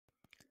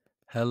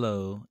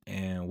Hello,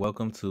 and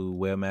welcome to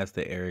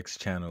Webmaster Eric's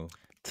channel.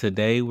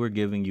 Today, we're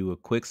giving you a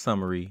quick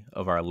summary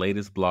of our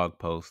latest blog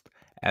post.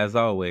 As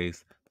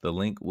always, the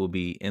link will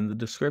be in the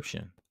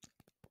description.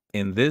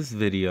 In this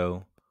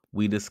video,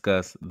 we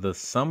discuss the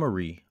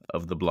summary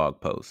of the blog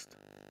post.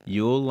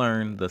 You'll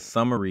learn the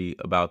summary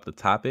about the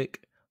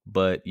topic,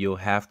 but you'll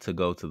have to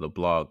go to the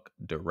blog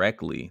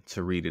directly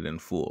to read it in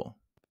full.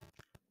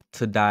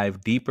 To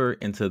dive deeper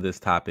into this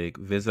topic,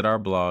 visit our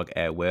blog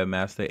at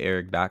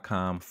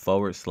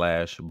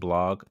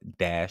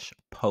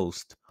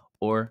webmastereric.com/blog-post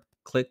or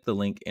click the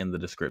link in the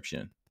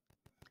description.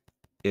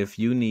 If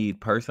you need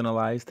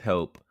personalized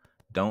help,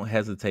 don't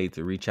hesitate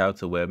to reach out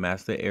to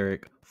Webmaster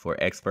Eric for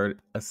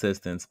expert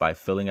assistance by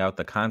filling out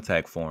the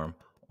contact form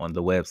on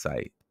the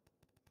website.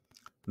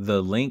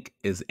 The link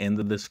is in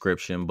the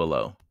description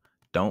below.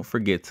 Don't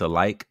forget to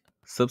like,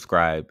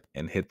 subscribe,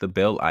 and hit the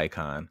bell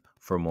icon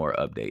for more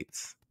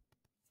updates.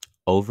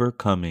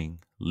 Overcoming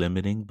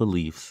limiting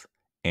beliefs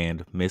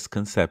and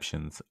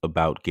misconceptions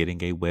about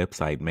getting a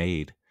website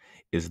made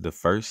is the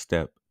first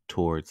step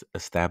towards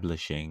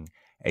establishing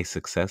a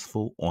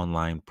successful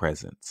online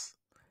presence.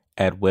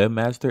 At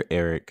Webmaster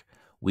Eric,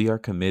 we are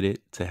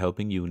committed to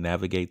helping you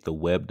navigate the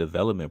web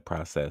development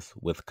process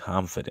with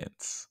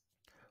confidence.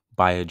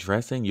 By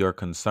addressing your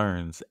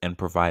concerns and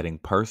providing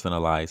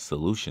personalized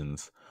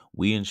solutions,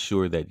 we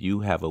ensure that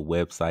you have a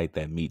website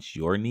that meets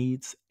your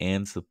needs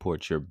and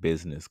supports your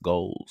business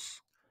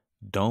goals.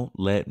 Don't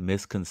let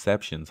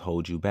misconceptions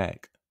hold you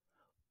back.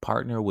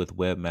 Partner with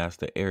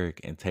Webmaster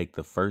Eric and take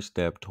the first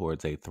step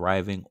towards a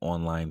thriving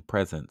online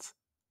presence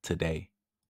today.